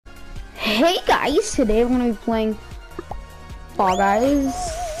Hey guys, today we're gonna be playing Fall Guys.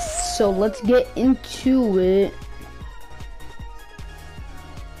 So let's get into it.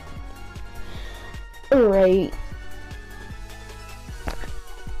 Alright.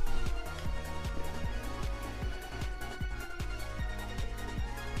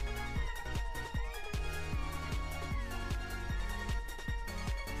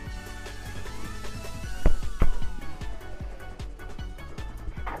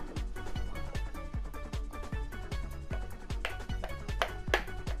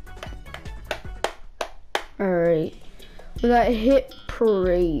 Alright, we got Hit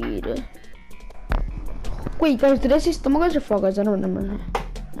Parade. Wait guys, did I say Stumble Guys or Fall Guys? I don't remember.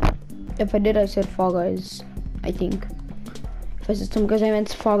 If I did, I said Fall Guys, I think. If I said Stumble Guys, I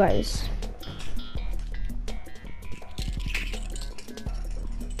meant Fall Guys.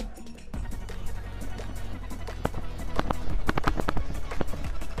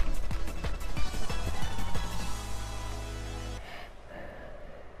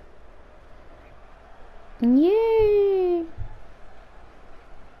 Yay!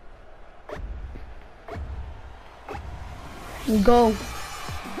 Go.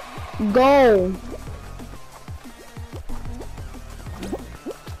 Go.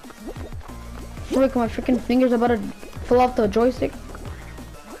 Frick, my freaking fingers about to fall off the joystick.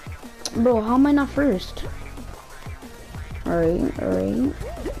 Bro, how am I not first? Alright, alright.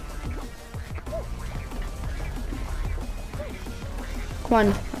 Come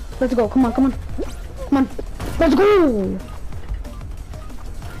on, let's go, come on, come on. Come on, let's go!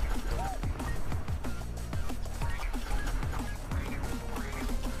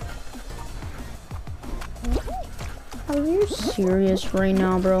 Are you serious right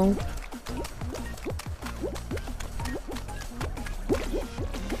now, bro?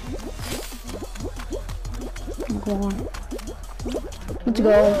 Go on. Let's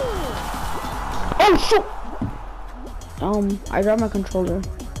go. Oh shit! I dropped my controller.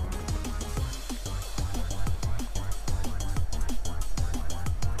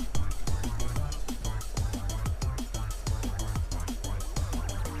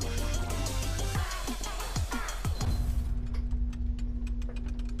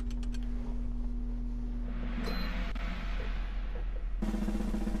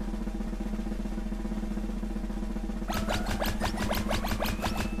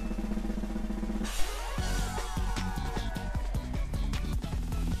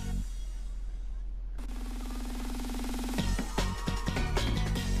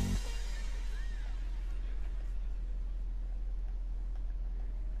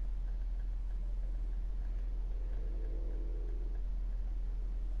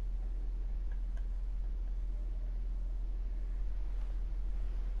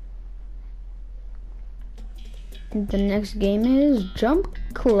 The next game is Jump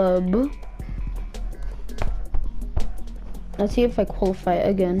Club. Let's see if I qualify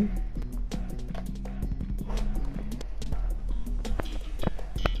again.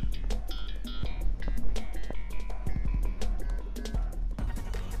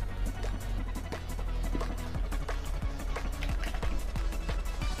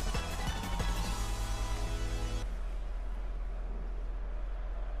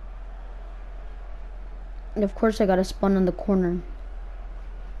 And of course I gotta spawn on the corner.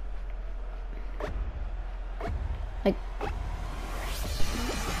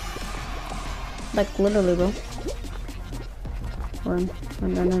 Like literally, bro. Run,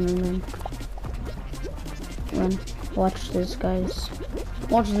 run, run, run, run, run. Run. Watch this, guys.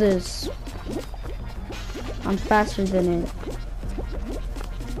 Watch this. I'm faster than it.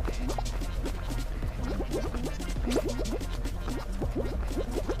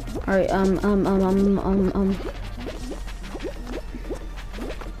 Alright,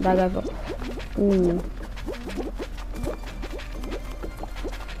 that guy fell. Ooh.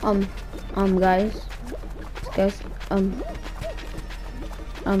 Guys, guys,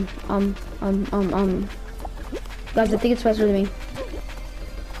 guys, I think it's faster than me.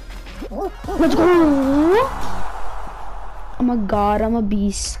 Let's go! Oh my god, I'm a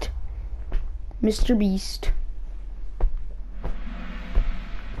beast. Mr. Beast.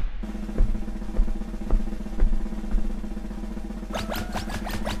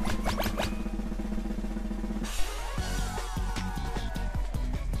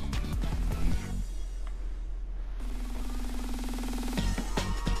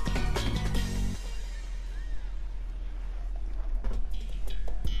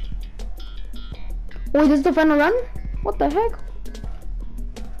 Wait, this is the final run? What the heck?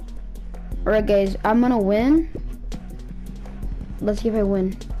 Alright guys, I'm gonna win. Let's see if I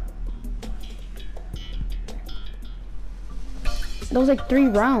win. That was like 3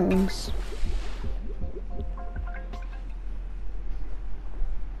 rounds.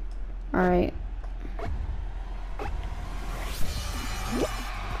 Alright.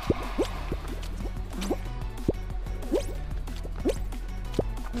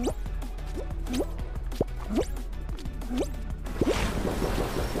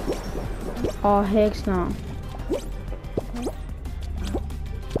 Oh, heck no.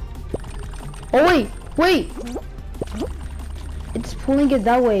 Oh, wait! It's pulling it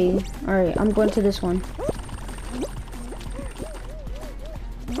that way. Alright, I'm going to this one.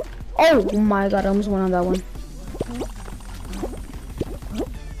 Oh my god, I almost went on that one.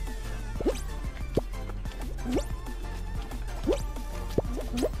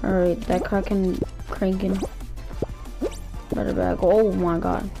 Alright, that car can cranking. Better back. Oh my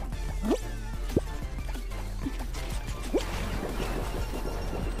god.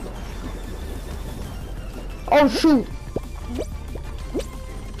 Oh shoot!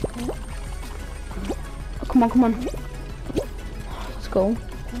 Oh, come on. Let's go.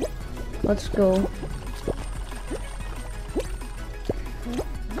 Let's go.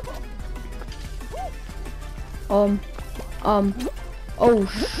 Oh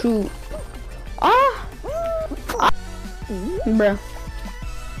shoot. Ah! Bruh.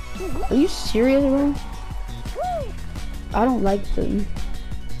 Are you serious, bro? I don't like them.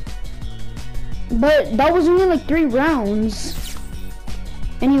 But that was only like 3 rounds.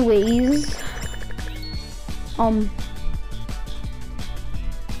 Anyways.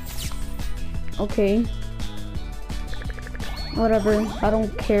 Okay. Whatever. I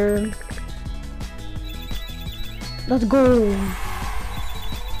don't care. Let's go.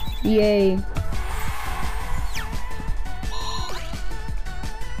 Yay.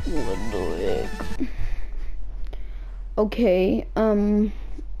 What the heck? Okay,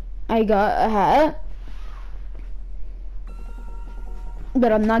 I got a hat.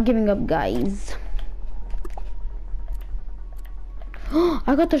 But I'm not giving up, guys.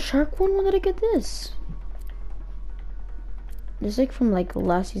 I got the shark one. When did I get this? This is like from like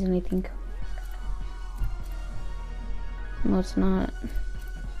last season, I think. No, it's not.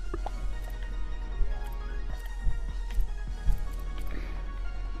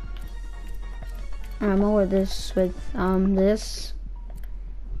 I'm gonna wear this with this,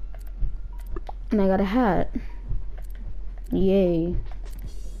 and I got a hat. Yay!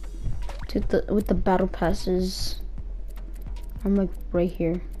 With the battle passes, I'm like right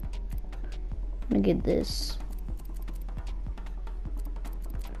here. I'm gonna get this.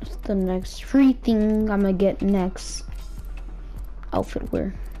 What's the next free thing I'm gonna get next? Outfit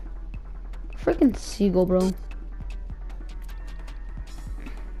wear. Freaking seagull, bro.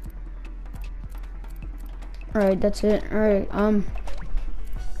 Alright, that's it. Alright,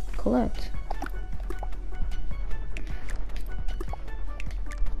 collect.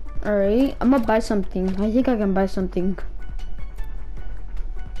 Alright, I'm gonna buy something. I think I can buy something.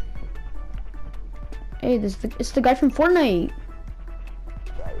 Hey, it's the guy from Fortnite.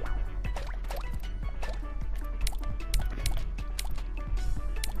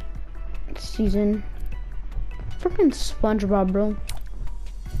 Season. Freaking SpongeBob, bro.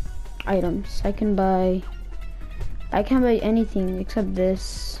 Items. I can't buy anything except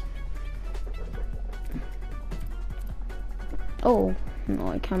this. Oh, no,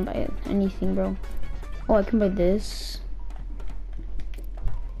 I can't buy anything, bro. Oh, I can buy this.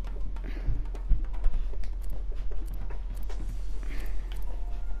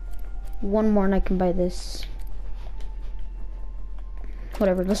 One more and I can buy this.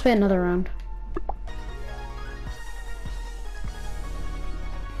 Whatever, let's play another round.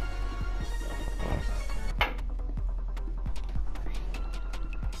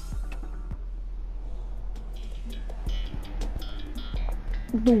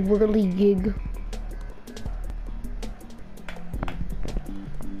 The whirly gig.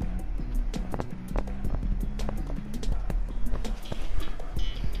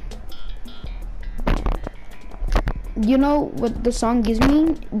 You know what the song gives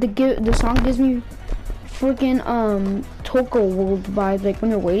me? The song gives me freaking Toca World vibe. Like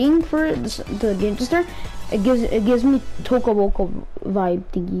when you're waiting for the game to start, it gives me Toca Boca vibe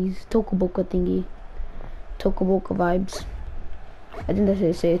thingies. Toca Boca thingy. Toca Boca vibes. I think that's how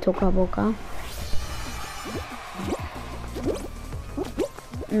they say Toca Boca.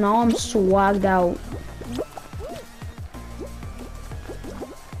 Now I'm swagged out.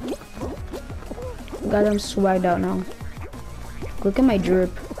 Guys, I'm swagged out now. Look at my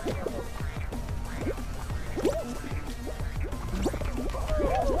drip.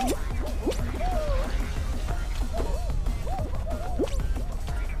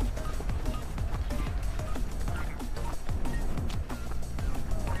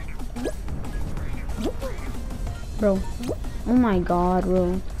 Bro, oh my god,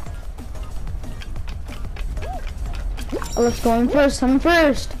 bro. let's go in first. I'm in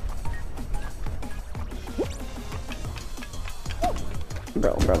first.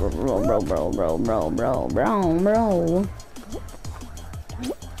 Bro.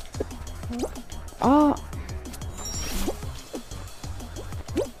 Ah.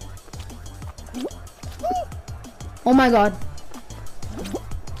 Oh my god.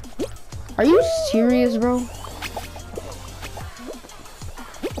 Are you serious, bro?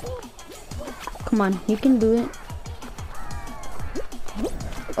 Come on, you can do it.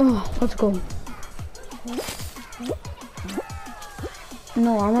 Oh, let's go.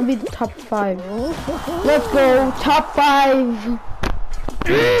 No, I'm gonna be the top 5. Let's go, top 5.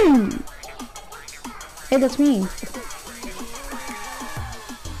 Hey, that's me.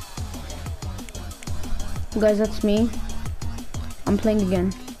 Guys, that's me. I'm playing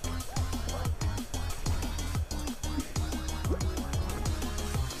again.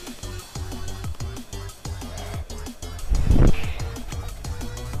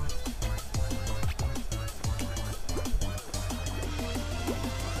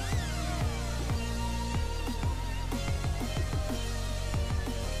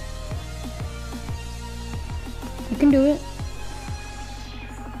 You can do it.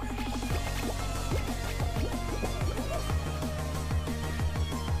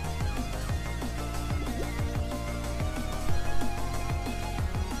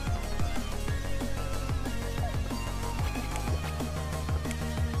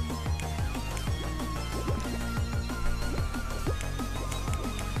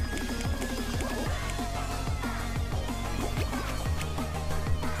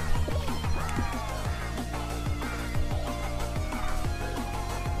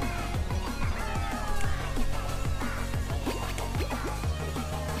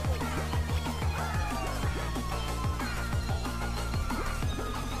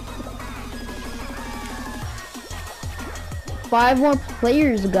 Five more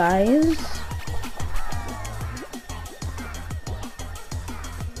players, guys.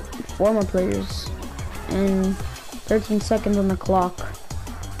 4 more players. And 13 seconds on the clock.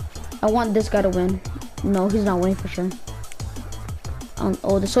 I want this guy to win. No, he's not winning for sure.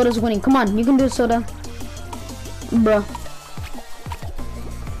 Oh, the soda's winning. Come on, you can do it, soda. Bruh.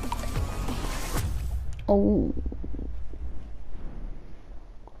 Oh.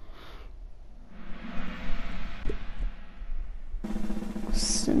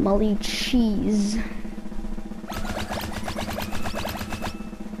 Smelly cheese.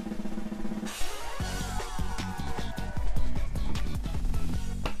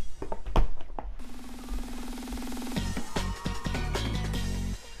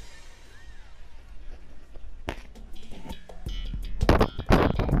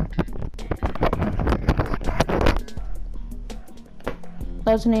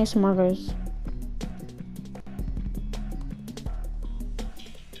 That was an ASMR, guys.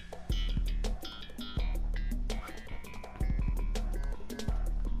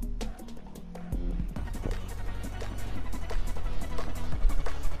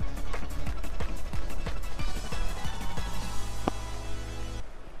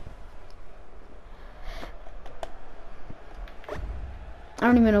 I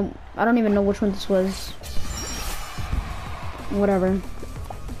don't even know which one this was. Whatever.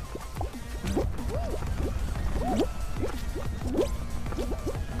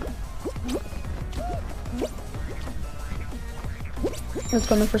 Let's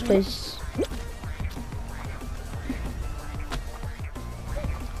go in first place.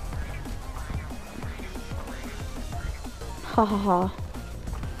 Ha ha ha.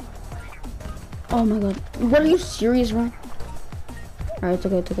 Oh my god. What, are you serious, bro? Alright, it's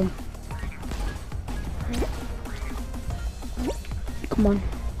okay, it's okay. Come on.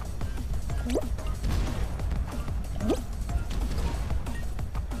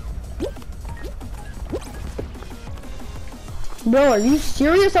 Bro, are you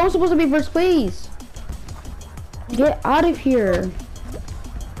serious? I was supposed to be first place. Get out of here.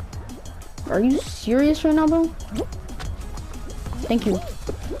 Are you serious right now, bro? Thank you.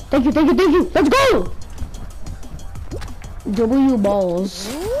 Thank you, thank you, thank you. Let's go! W balls.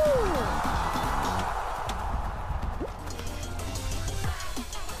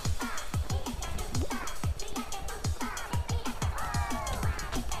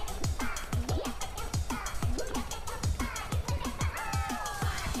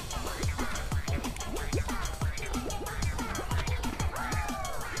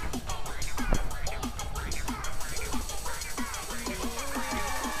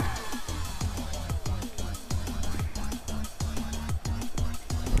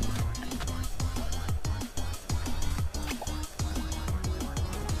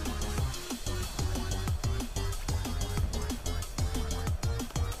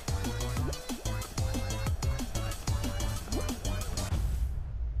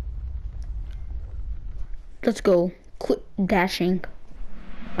 Let's go. Quit dashing.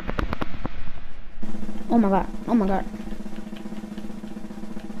 Oh my god. Oh my god.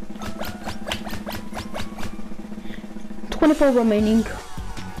 $24 remaining.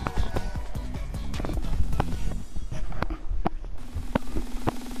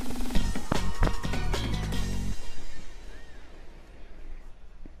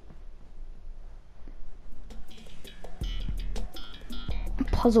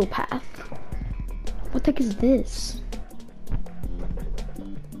 Puzzle path. What the heck is this?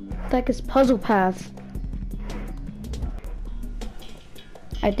 What the heck is puzzle path?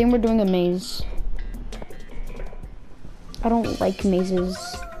 I think we're doing a maze. I don't like mazes.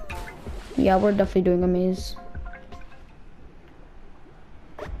 Yeah, we're definitely doing a maze.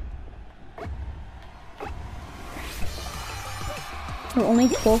 We're only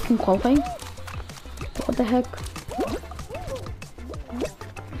 12 can qualify? What the heck?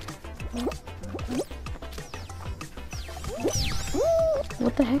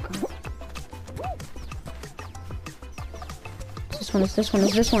 What the heck? This one is this one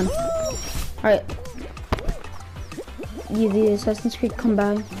is this one. Alright. Yeah, the Assassin's Creed come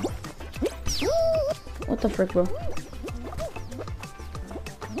by. What the frick, bro?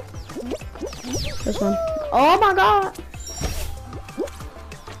 This one. Oh my god!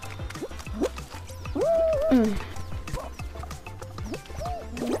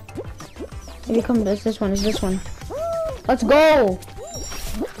 If you come, this one is this one. Let's go!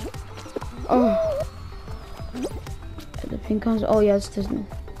 Oh. The pink comes. Oh yeah, it's this one.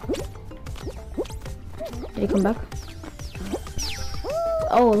 Did he come back?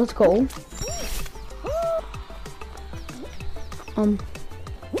 Oh, let's go.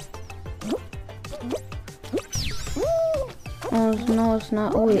 Oh no, it's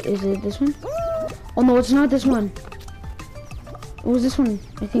not. Oh wait, is it this one? Oh no, it's not this one. It was this one,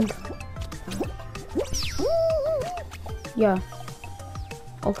 I think. Yeah.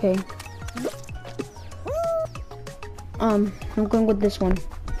 Okay. I'm going with this one.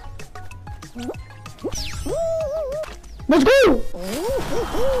 Let's go!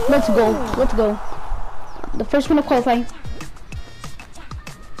 Let's go. Let's go. The first one to qualify.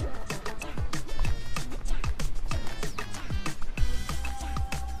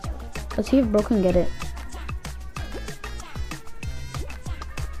 Let's see if bro can get it.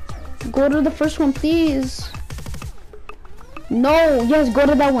 Go to the first one, please. No, yes, go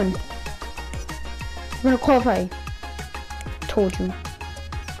to that one. We're gonna qualify. Told you.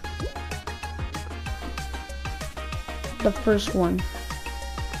 The first one.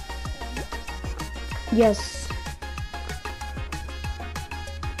 Yes.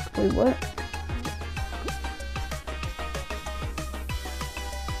 Wait, what?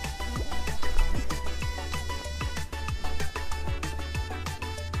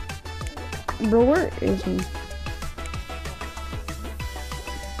 Bro, where is he?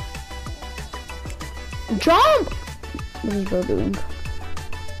 Jump! What is bro doing?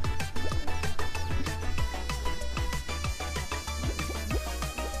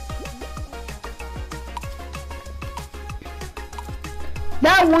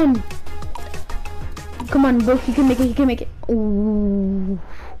 That one! Come on, bro, he can make it, he can make it. Ooh.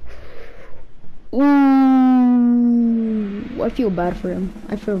 Ooh. I feel bad for him.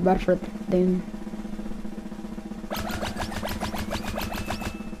 I feel bad for them.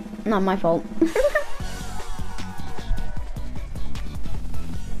 Not my fault.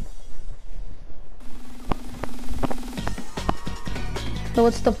 So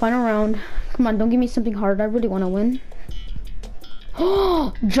it's the final round. Come on, don't give me something hard. I really want to win.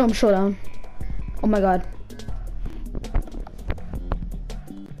 Oh, jump showdown. Oh my god.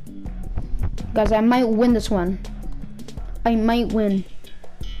 Guys, I might win this one. I might win.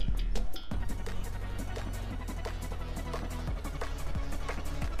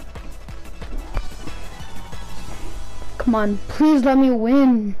 Come on, please let me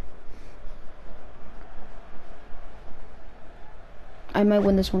win. I might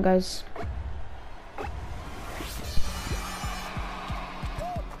win this one, guys.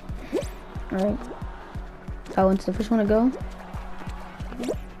 Alright. That one's the first one to go.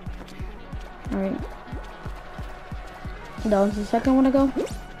 Alright. That one's the second one to go.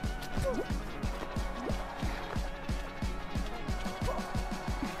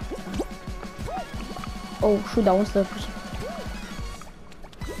 Oh shoot, that one's the first one.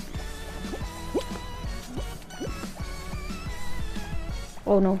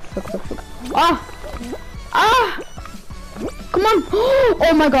 Oh no, frick. Ah! Ah! Come on!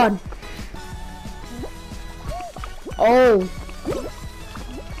 Oh my god! Oh!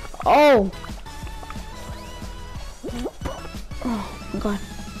 Oh! Oh my god.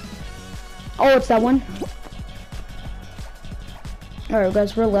 Oh, it's that one. Alright,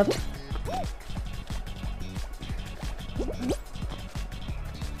 guys, we're left.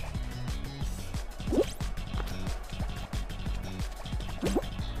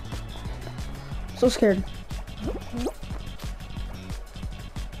 So scared.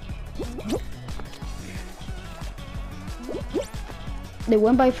 They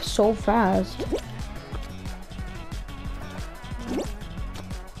went by so fast.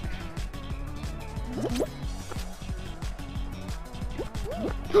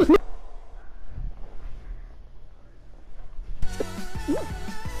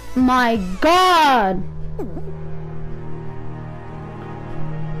 My God!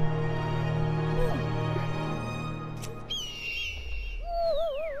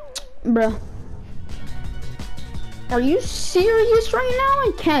 Bruh. Are you serious right now?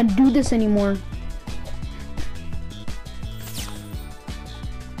 I can't do this anymore.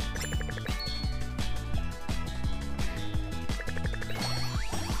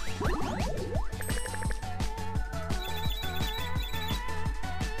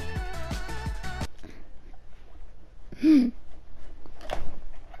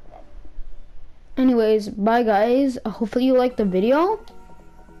 Anyways, bye guys. Hopefully you liked the video.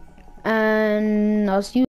 And I'll see you